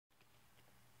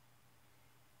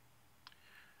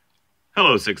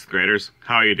Hello, sixth graders.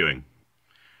 How are you doing?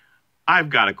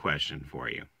 I've got a question for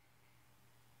you.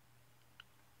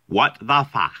 What the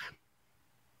fuck?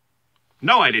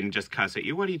 No, I didn't just cuss at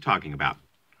you. What are you talking about?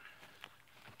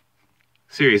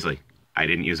 Seriously, I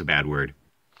didn't use a bad word.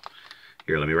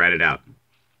 Here, let me write it out.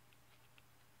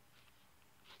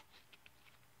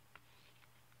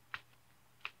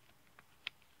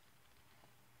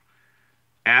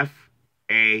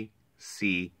 F-A-C-H.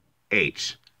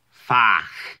 Fach.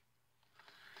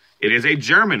 It is a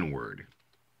German word,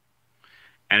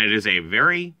 and it is a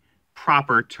very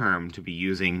proper term to be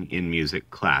using in music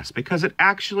class because it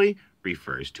actually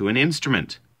refers to an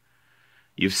instrument.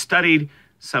 You've studied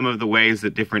some of the ways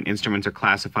that different instruments are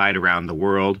classified around the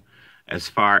world as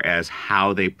far as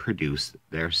how they produce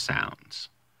their sounds.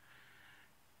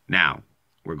 Now,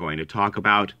 we're going to talk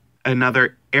about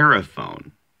another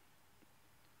aerophone.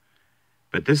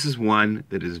 But this is one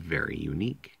that is very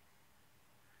unique.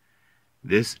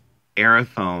 This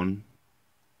aerophone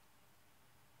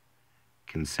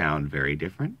can sound very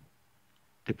different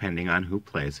depending on who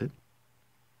plays it.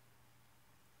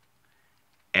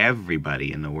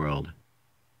 Everybody in the world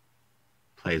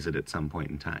plays it at some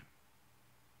point in time.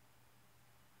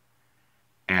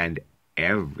 And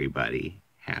everybody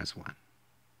has one.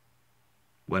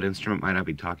 What instrument might I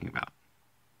be talking about?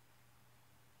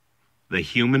 The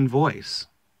human voice.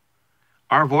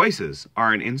 Our voices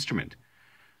are an instrument.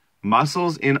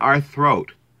 Muscles in our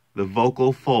throat, the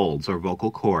vocal folds or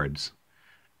vocal cords,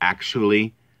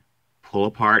 actually pull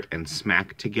apart and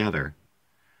smack together.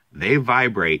 They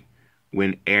vibrate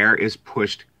when air is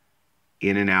pushed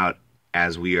in and out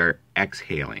as we are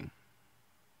exhaling.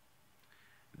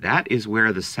 That is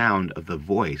where the sound of the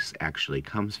voice actually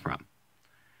comes from.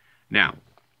 Now,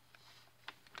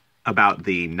 about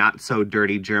the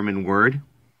not-so-dirty German word,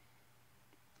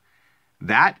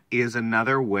 that is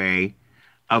another way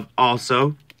of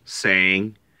also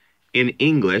saying in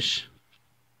English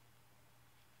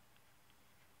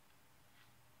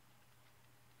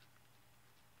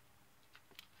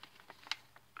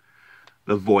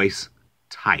the voice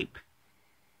type.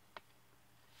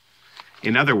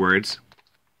 In other words,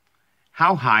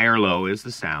 how high or low is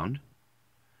the sound,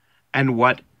 and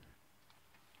what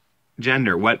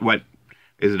gender, what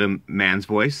is it, a man's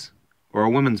voice or a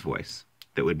woman's voice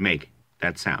that would make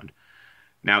that sound?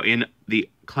 Now, in the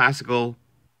classical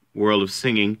world of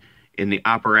singing, in the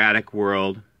operatic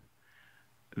world,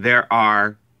 there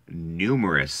are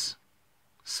numerous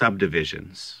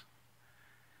subdivisions.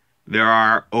 There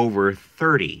are over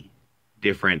 30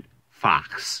 different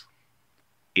Fachs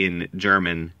in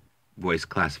German voice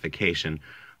classification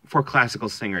for classical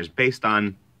singers based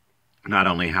on not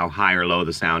only how high or low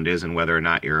the sound is and whether or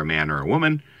not you're a man or a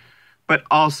woman, but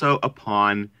also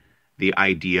upon the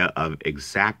idea of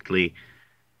exactly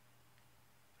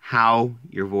how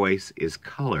your voice is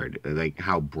colored, like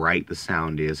how bright the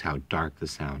sound is, how dark the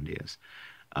sound is,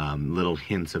 little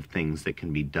hints of things that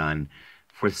can be done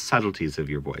for subtleties of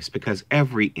your voice, because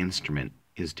every instrument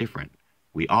is different.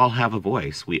 We all have a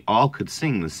voice. We all could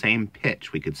sing the same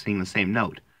pitch. We could sing the same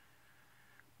note,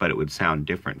 but it would sound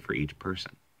different for each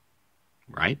person,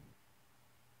 right?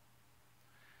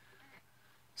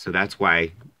 So that's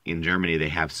why in Germany they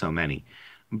have so many.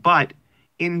 But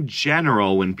in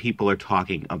general, when people are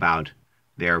talking about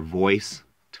their voice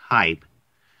type,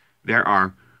 there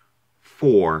are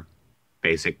 4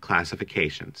 basic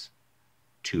classifications.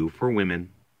 2 for women,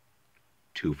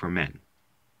 2 for men.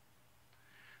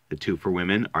 The 2 for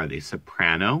women are the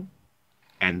soprano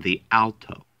and the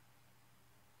alto.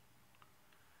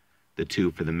 The 2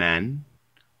 for the men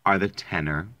are the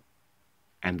tenor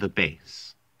and the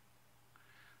bass.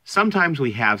 Sometimes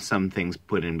we have some things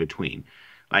put in between.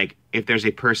 Like if there's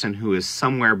a person who is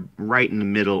somewhere right in the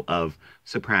middle of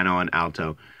soprano and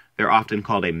alto, they're often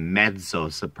called a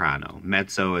mezzo-soprano.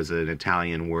 Mezzo is an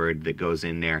Italian word that goes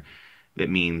in there that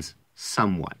means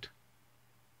somewhat.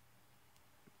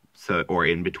 So, or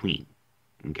in between,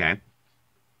 okay?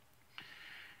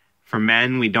 For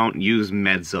men, we don't use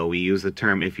mezzo. We use the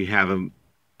term if you have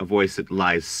a voice that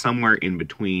lies somewhere in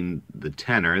between the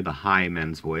tenor, the high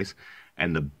men's voice,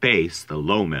 and the bass, the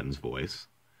low men's voice.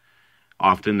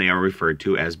 Often they are referred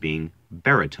to as being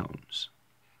baritones.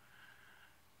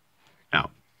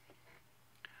 Now,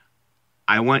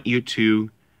 I want you to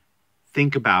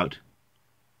think about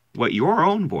what your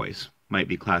own voice might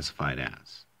be classified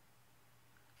as.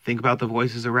 Think about the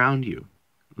voices around you.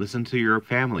 Listen to your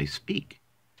family speak.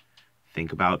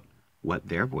 Think about what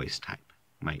their voice type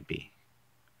might be.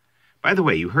 By the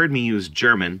way, you heard me use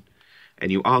German,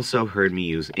 and you also heard me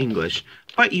use English,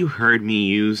 but you heard me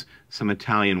use some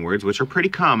Italian words, which are pretty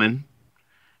common,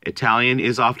 Italian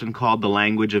is often called the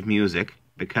language of music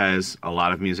because a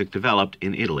lot of music developed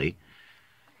in Italy.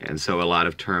 And so a lot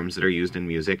of terms that are used in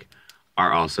music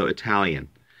are also Italian.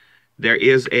 There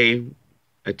is a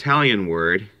Italian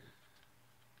word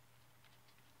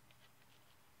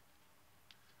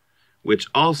which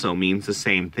also means the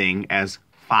same thing as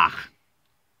fach.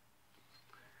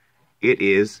 It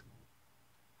is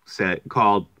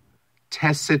called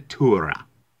tessitura.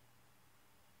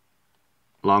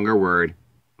 Longer word,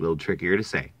 a little trickier to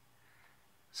say.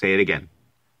 Say it again.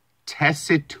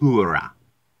 Tessitura.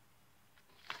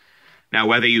 Now,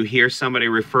 whether you hear somebody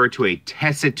refer to a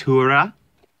tessitura,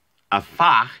 a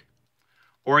fach,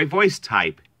 or a voice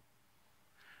type,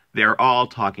 they're all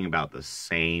talking about the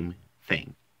same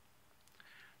thing.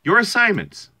 Your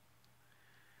assignments,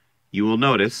 you will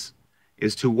notice,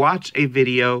 is to watch a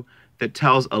video that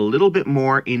tells a little bit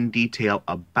more in detail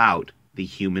about the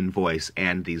human voice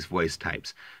and these voice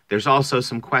types. There's also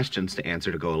some questions to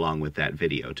answer to go along with that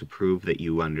video to prove that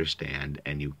you understand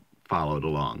and you followed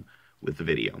along with the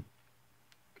video.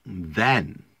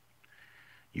 Then,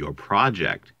 your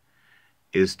project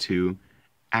is to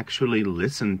actually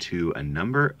listen to a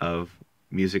number of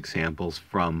music samples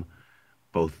from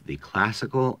both the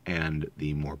classical and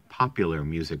the more popular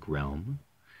music realm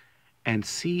and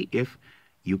see if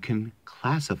you can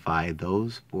classify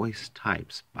those voice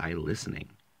types by listening.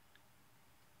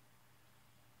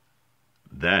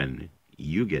 Then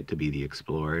you get to be the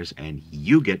explorers and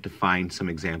you get to find some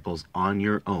examples on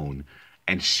your own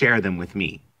and share them with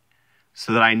me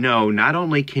so that I know not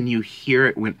only can you hear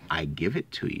it when I give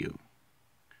it to you,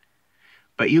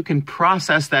 but you can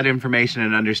process that information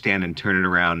and understand and turn it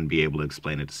around and be able to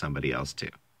explain it to somebody else too.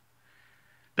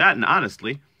 That, and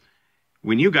honestly,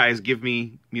 when you guys give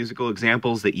me musical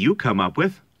examples that you come up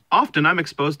with, often I'm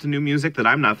exposed to new music that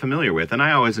I'm not familiar with, and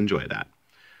I always enjoy that.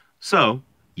 So,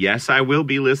 yes, I will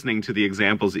be listening to the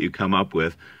examples that you come up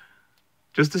with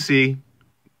just to see,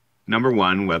 number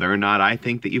one, whether or not I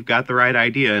think that you've got the right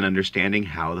idea in understanding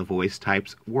how the voice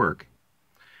types work,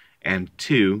 and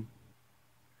two,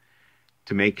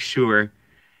 to make sure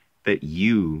that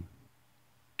you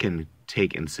can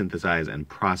take and synthesize and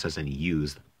process and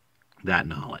use that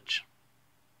knowledge.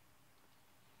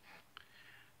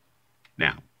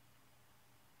 Now,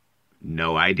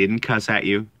 no, I didn't cuss at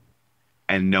you,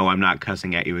 and no, I'm not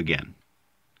cussing at you again.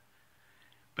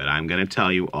 But I'm going to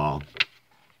tell you all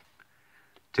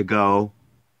to go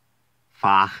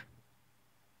fach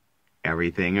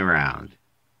everything around.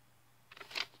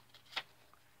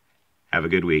 Have a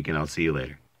good week, and I'll see you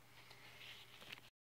later.